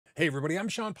Hey everybody, I'm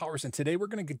Shawn Powers, and today we're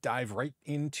going to dive right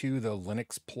into the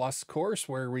Linux Plus course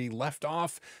where we left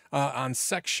off on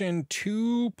section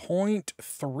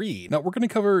 2.3. Now we're going to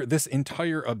cover this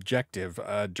entire objective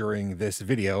during this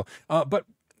video, but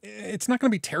it's not going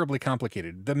to be terribly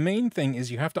complicated. The main thing is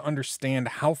you have to understand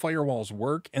how firewalls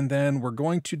work, and then we're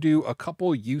going to do a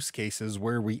couple use cases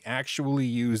where we actually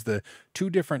use the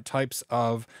two different types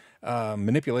of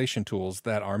manipulation tools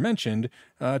that are mentioned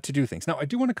to do things. Now, I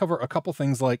do want to cover a couple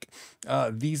things like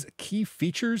these key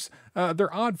features.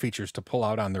 They're odd features to pull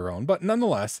out on their own, but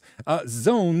nonetheless,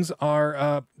 zones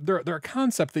are they're a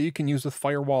concept that you can use with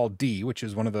Firewall D, which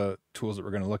is one of the tools that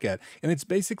we're going to look at. And it's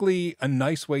basically a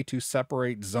nice way to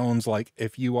separate zones. Like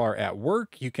if you are at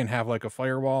work, you can have like a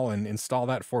firewall and install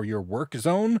that for your work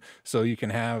zone. So you can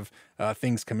have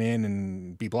things come in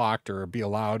and be blocked or be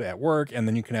allowed at work. And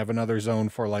then you can have another zone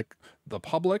for like the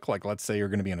public, like let's say you're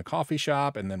going to be in a coffee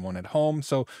shop, and then one at home.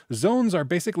 So zones are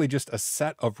basically just a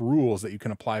set of rules that you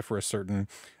can apply for a certain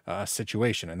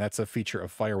situation, and that's a feature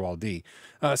of Firewall D.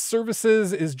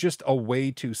 Services is just a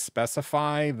way to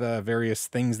specify the various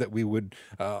things that we would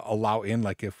allow in,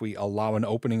 like if we allow an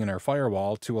opening in our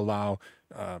firewall to allow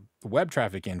web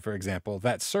traffic in, for example,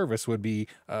 that service would be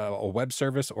a web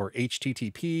service or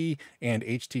HTTP and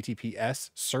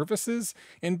HTTPS services.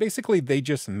 And basically they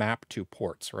just map to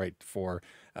ports, right? For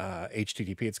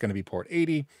HTTP, it's going to be port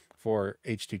 80. For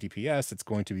HTTPS, it's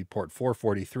going to be port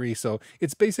 443. So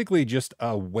it's basically just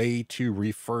a way to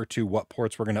refer to what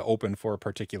ports we're going to open for a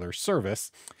particular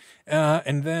service.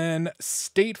 And then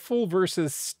stateful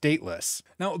versus stateless.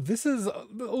 Now, this is a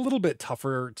little bit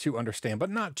tougher to understand,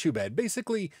 but not too bad.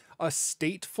 Basically, a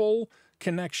stateful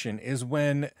connection is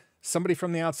when somebody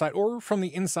from the outside or from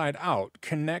the inside out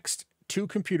connects two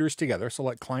computers together. So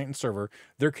like client and server,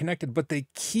 they're connected, but they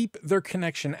keep their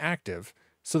connection active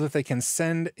so that they can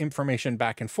send information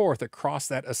back and forth across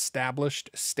that established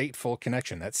stateful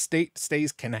connection. That state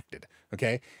stays connected,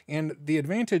 okay? And the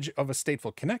advantage of a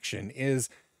stateful connection is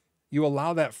you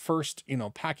allow that first,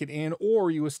 packet in, or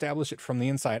you establish it from the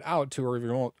inside out to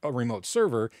a remote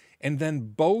server, and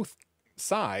then both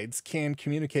sides can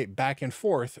communicate back and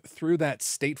forth through that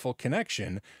stateful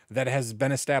connection that has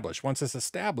been established. Once it's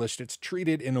established, it's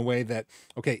treated in a way that,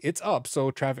 okay, it's up, so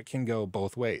traffic can go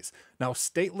both ways. Now,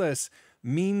 stateless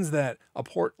means that a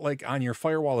port like on your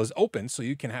firewall is open so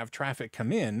you can have traffic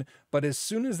come in, but as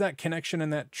soon as that connection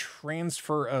and that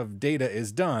transfer of data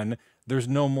is done, there's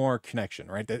no more connection,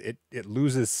 right? That it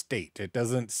loses state. It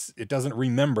doesn't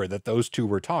remember that those two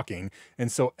were talking.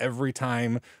 And so every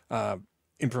time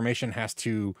information has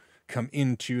to come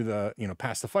into the,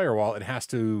 past the firewall, it has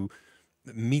to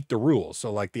meet the rules.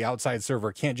 So like the outside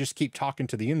server can't just keep talking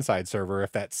to the inside server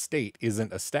if that state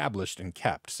isn't established and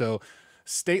kept. So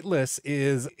stateless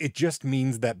it just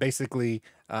means that basically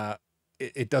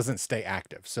it doesn't stay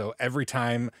active. So every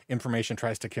time information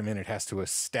tries to come in, it has to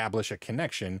establish a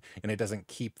connection and it doesn't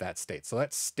keep that state. So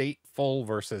that's stateful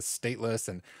versus stateless.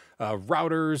 And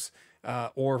routers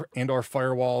or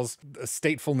firewalls,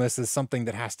 statefulness is something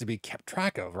that has to be kept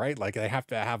track of, right? Like they have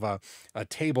to have a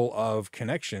table of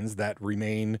connections that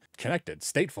remain connected,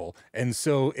 stateful. And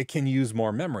so it can use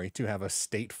more memory to have a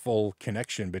stateful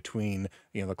connection between,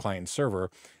 the client and server.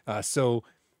 So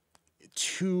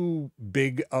too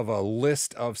big of a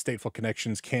list of stateful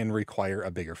connections can require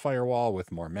a bigger firewall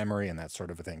with more memory and that sort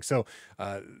of a thing. So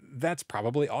that's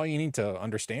probably all you need to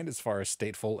understand as far as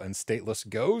stateful and stateless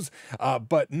goes.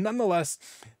 But nonetheless,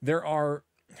 there are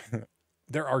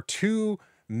two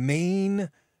main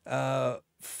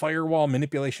firewall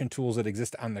manipulation tools that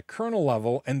exist on the kernel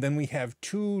level, and then we have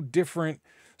two different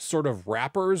sort of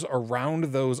wrappers around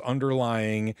those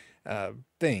underlying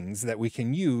things that we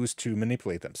can use to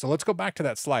manipulate them. So let's go back to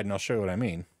that slide and I'll show you what I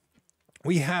mean.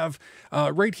 We have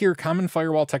right here common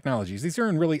firewall technologies. These are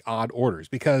in really odd orders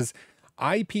because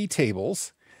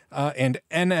IPtables and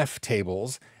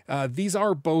nftables, these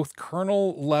are both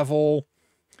kernel level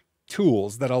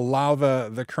tools that allow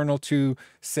the kernel to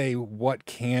say what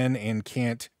can and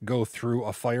can't go through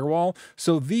a firewall.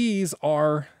 So these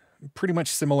are pretty much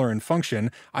similar in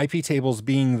function, IPtables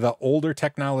being the older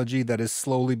technology that is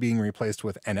slowly being replaced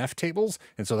with nftables.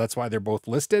 And so that's why they're both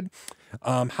listed.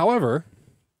 However,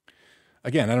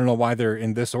 again, I don't know why they're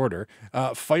in this order.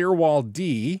 Firewall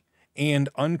D and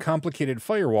Uncomplicated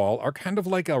FireWall are kind of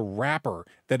like a wrapper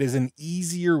that is an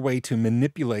easier way to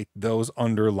manipulate those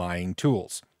underlying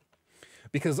tools.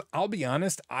 Because I'll be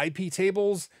honest,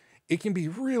 IPtables, it can be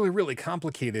really, really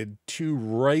complicated to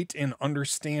write and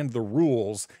understand the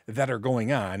rules that are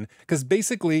going on. Because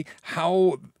basically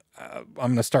how I'm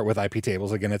going to start with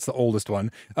IPtables. Again, it's the oldest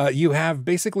one. You have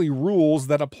basically rules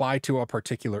that apply to a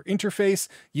particular interface.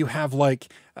 You have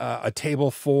like a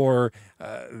table for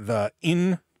the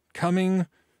incoming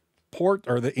port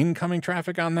or the incoming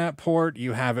traffic on that port.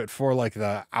 You have it for like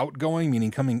the outgoing,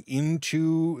 meaning coming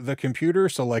into the computer.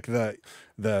 So like the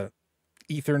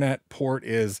Ethernet port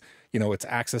is, you know, it's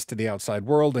access to the outside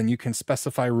world, and you can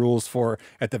specify rules for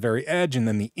at the very edge and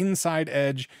then the inside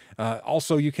edge.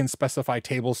 Also, you can specify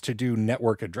tables to do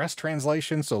network address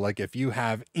translation. So like if you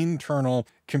have internal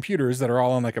computers that are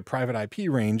all on like a private IP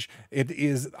range, it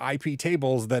is IP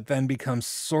tables that then becomes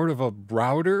sort of a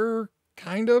router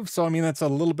kind of. So, I mean, that's a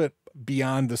little bit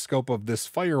beyond the scope of this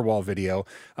firewall video,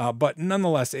 but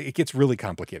nonetheless, it gets really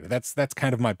complicated. That's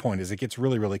kind of my point, is it gets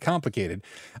really, really complicated.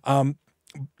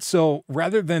 So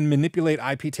rather than manipulate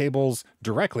IP tables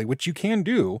directly, which you can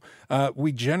do,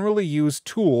 we generally use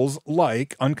tools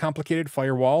like Uncomplicated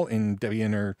FireWall in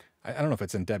Debian, or I don't know if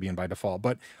it's in Debian by default,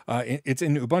 but it's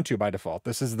in Ubuntu by default.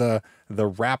 This is the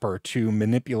wrapper to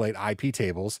manipulate IP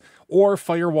tables, or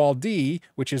Firewall D,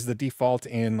 which is the default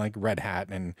in like Red Hat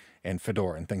and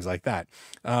Fedora and things like that.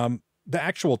 The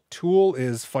actual tool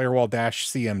is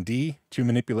firewall-cmd to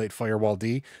manipulate Firewall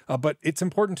D, but it's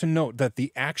important to note that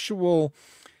the actual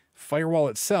firewall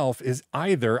itself is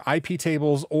either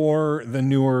IPtables or the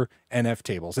newer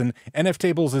nftables. And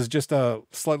nftables is just a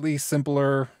slightly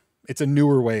simpler, it's a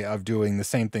newer way of doing the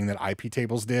same thing that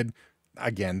IPtables did.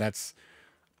 Again, that's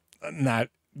not,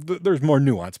 there's more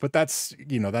nuance, but that's,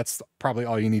 you know, that's probably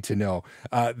all you need to know,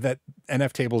 that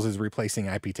nftables is replacing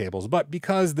IPtables. But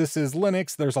because this is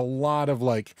Linux, there's a lot of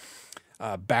like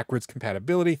backwards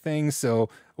compatibility things. So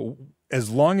as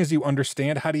long as you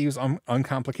understand how to use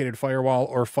Uncomplicated FireWall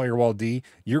or Firewall D,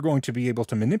 you're going to be able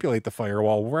to manipulate the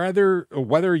firewall,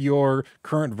 whether your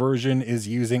current version is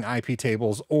using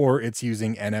IPtables or it's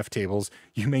using nftables.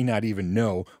 You may not even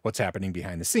know what's happening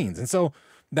behind the scenes. And so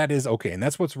that is okay. And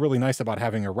that's what's really nice about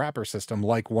having a wrapper system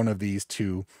like one of these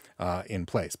two in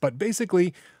place. But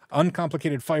basically,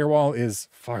 Uncomplicated FireWall is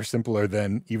far simpler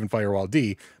than even Firewall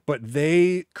D, but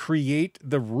they create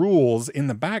the rules in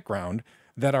the background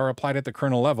that are applied at the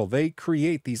kernel level. They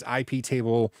create these IP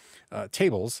table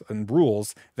tables and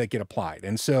rules that get applied.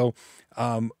 And so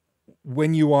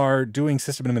when you are doing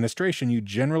system administration, you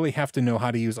generally have to know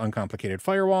how to use Uncomplicated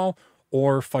FireWall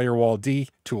or Firewall D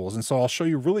tools. And so I'll show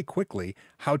you really quickly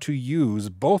how to use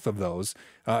both of those,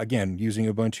 again, using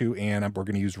Ubuntu, and we're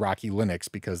going to use Rocky Linux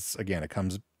because, again, it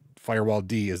comes, Firewall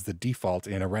D is the default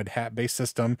in a RedHat-based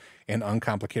system, and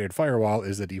Uncomplicated FireWall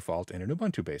is the default in an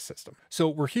Ubuntu-based system. So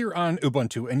we're here on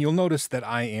Ubuntu, and you'll notice that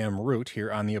I am root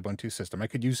here on the Ubuntu system. I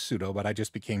could use sudo, but I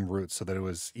just became root so that it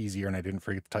was easier and I didn't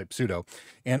forget to type sudo.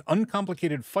 And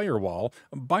Uncomplicated FireWall,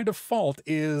 by default,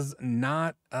 is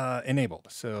not enabled.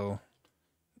 So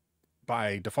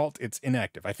by default, it's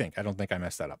inactive, I think. I don't think I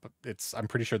messed that up, but I'm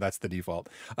pretty sure that's the default.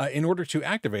 In order to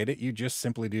activate it, you just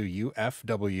simply do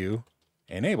UFW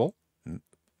enable.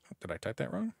 Did I type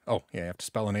that wrong? Oh, yeah, you have to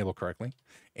spell enable correctly.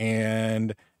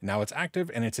 And now it's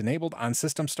active and it's enabled on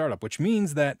system startup, which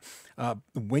means that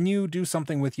when you do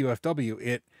something with UFW,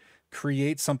 it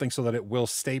creates something so that it will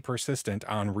stay persistent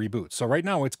on reboot. So right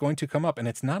now it's going to come up and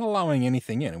it's not allowing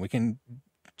anything in. And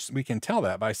we can tell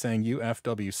that by saying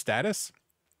UFW status,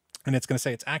 and it's going to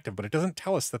say it's active, but it doesn't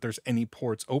tell us that there's any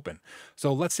ports open.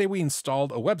 So let's say we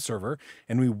installed a web server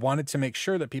and we wanted to make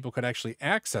sure that people could actually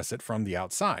access it from the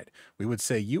outside. We would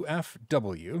say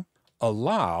UFW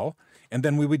allow, and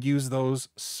then we would use those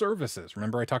services.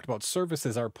 Remember, I talked about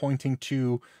services are pointing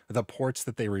to the ports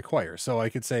that they require. So I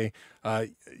could say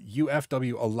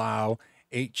UFW allow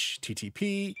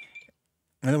HTTP,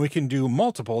 and then we can do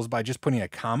multiples by just putting a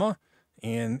comma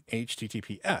in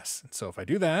HTTPS. So if I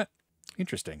do that,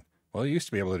 interesting. Well, you used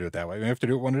to be able to do it that way. We have to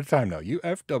do it one at a time now.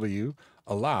 UFW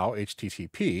allow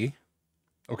HTTP.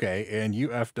 Okay, and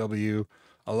UFW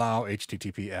allow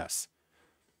HTTPS.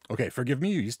 Okay, forgive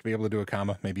me. You used to be able to do a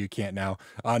comma. Maybe you can't now.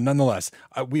 Nonetheless,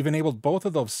 we've enabled both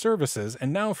of those services.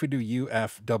 And now if we do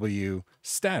UFW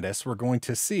status, we're going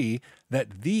to see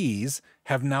that these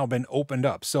have now been opened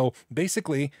up. So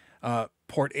basically,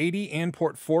 port 80 and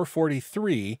port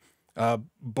 443,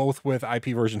 both with IP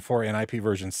version 4 and IP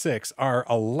version 6, are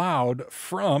allowed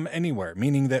from anywhere,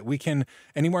 meaning that we can,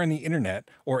 anywhere on the internet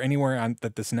or anywhere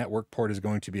that this network port is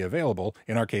going to be available.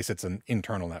 In our case, it's an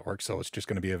internal network, so it's just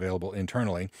going to be available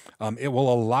internally. It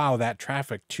will allow that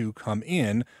traffic to come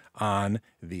in on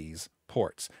these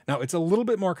ports. Now, it's a little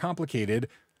bit more complicated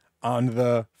on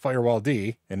the Firewall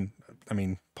D, and I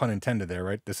mean, pun intended there,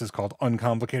 right? This is called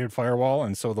Uncomplicated FireWall,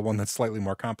 and so the one that's slightly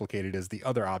more complicated is the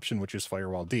other option, which is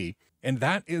Firewall D. And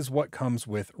that is what comes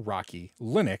with Rocky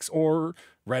Linux or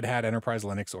Red Hat Enterprise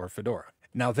Linux or Fedora.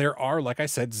 Now, there are, like I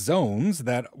said, zones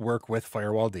that work with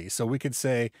Firewall D. So we could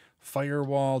say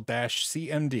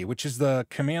firewall-cmd, which is the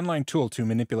command line tool to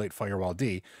manipulate Firewall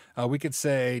D. We could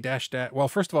say well,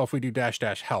 first of all, if we do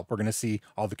 --help, we're going to see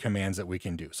all the commands that we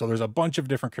can do. So there's a bunch of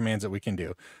different commands that we can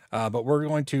do, but we're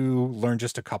going to learn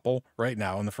just a couple right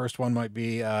now. And the first one might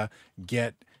be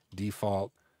get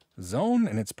default zone,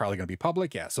 and it's probably going to be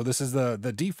public. Yeah, so this is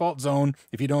the default zone.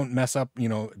 If you don't mess up,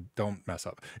 don't mess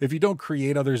up. If you don't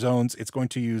create other zones, it's going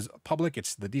to use public.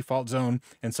 It's the default zone,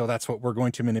 and so that's what we're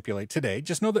going to manipulate today.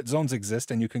 Just know that zones exist,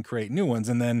 and you can create new ones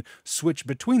and then switch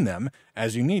between them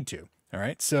as you need to. All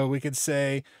right, so we could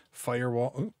say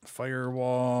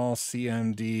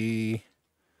firewall-cmd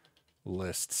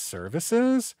list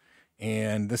services.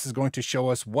 And this is going to show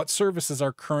us what services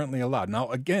are currently allowed. Now,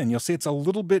 again, you'll see it's a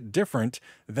little bit different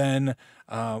than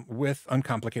with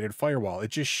Uncomplicated FireWall.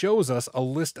 It just shows us a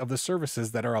list of the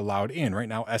services that are allowed in. Right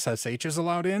now, SSH is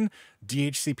allowed in,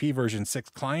 DHCP version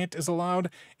 6 client is allowed,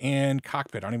 and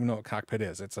Cockpit. I don't even know what Cockpit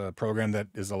is. It's a program that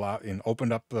is allowed and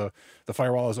opened up, the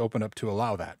firewall is opened up to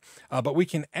allow that. But we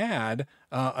can add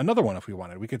another one if we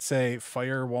wanted. We could say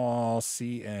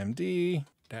firewall-cmd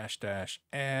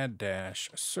 --add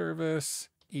service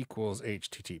equals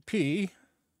HTTP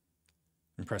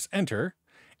and press enter.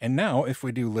 And now if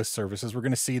we do list services, we're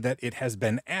going to see that it has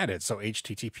been added. So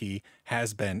HTTP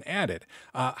has been added.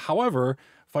 However,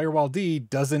 Firewall D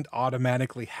doesn't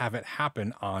automatically have it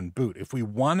happen on boot. If we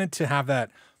wanted to have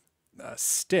that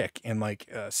stick and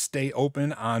stay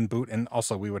open on boot, and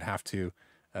also we would have to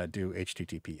do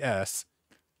HTTPS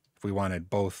if we wanted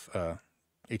both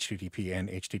HTTP and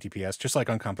HTTPS, just like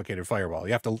Uncomplicated FireWall.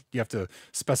 You have to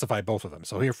specify both of them.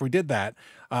 So here, if we did that,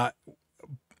 but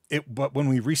when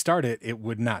we restart it, it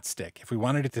would not stick. If we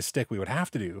wanted it to stick, we would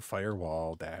have to do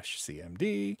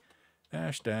firewall-cmd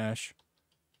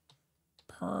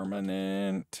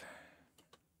permanent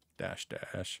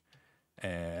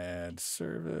add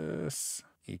service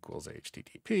equals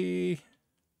HTTP,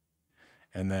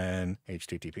 and then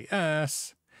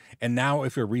HTTPS. And now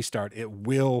if we restart, it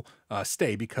will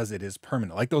stay because it is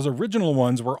permanent. Like those original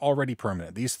ones were already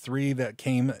permanent. These three that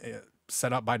came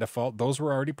set up by default, those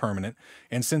were already permanent.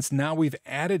 And since now we've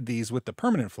added these with the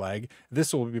permanent flag,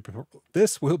 this will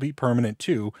be permanent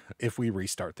too if we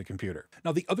restart the computer.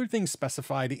 Now, the other thing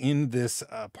specified in this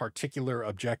particular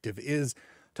objective is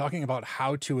talking about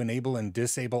how to enable and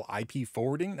disable IP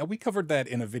forwarding. Now, we covered that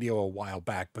in a video a while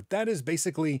back, but that is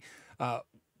basically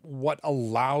what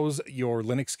allows your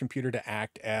Linux computer to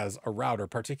act as a router,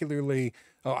 particularly,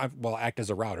 act as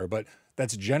a router, but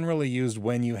that's generally used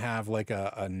when you have like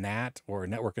a NAT or a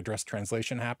network address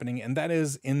translation happening. And that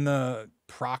is in the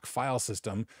proc file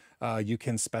system. You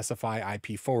can specify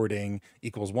IP forwarding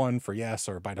equals 1 for yes,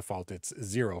 or by default it's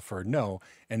 0 for no.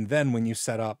 And then when you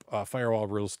set up firewall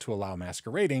rules to allow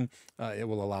masquerading, it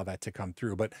will allow that to come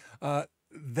through. But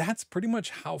that's pretty much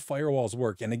how firewalls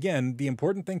work. And again, the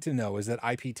important thing to know is that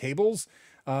IPtables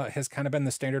has kind of been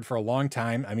the standard for a long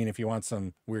time. I mean, if you want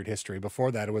some weird history,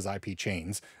 before that it was IP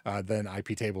chains, then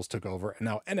IPtables took over, and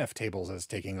now nftables is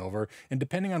taking over. And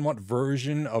depending on what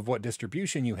version of what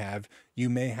distribution you have, you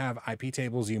may have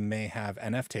IPtables, you may have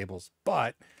nftables.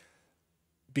 But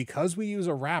because we use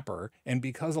a wrapper, and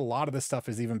because a lot of this stuff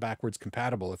is even backwards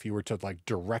compatible, if you were to like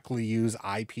directly use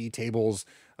IPtables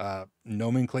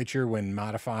nomenclature when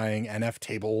modifying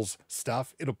nftables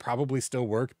stuff, it'll probably still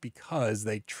work because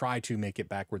they try to make it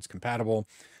backwards compatible,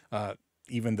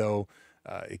 even though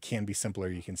it can be simpler,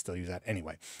 you can still use that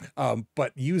anyway.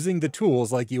 But using the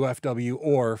tools like UFW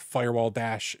or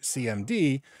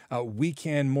firewall-cmd, we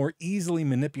can more easily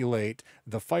manipulate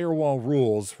the firewall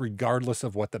rules regardless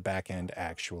of what the backend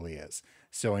actually is.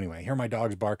 So anyway, here are my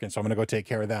dogs barking, so I'm going to go take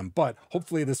care of them. But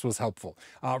hopefully this was helpful.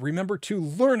 Remember to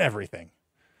learn everything,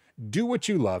 do what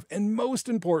you love, and most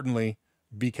importantly,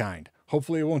 be kind.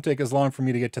 Hopefully it won't take as long for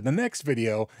me to get to the next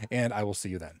video, and I will see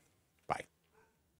you then.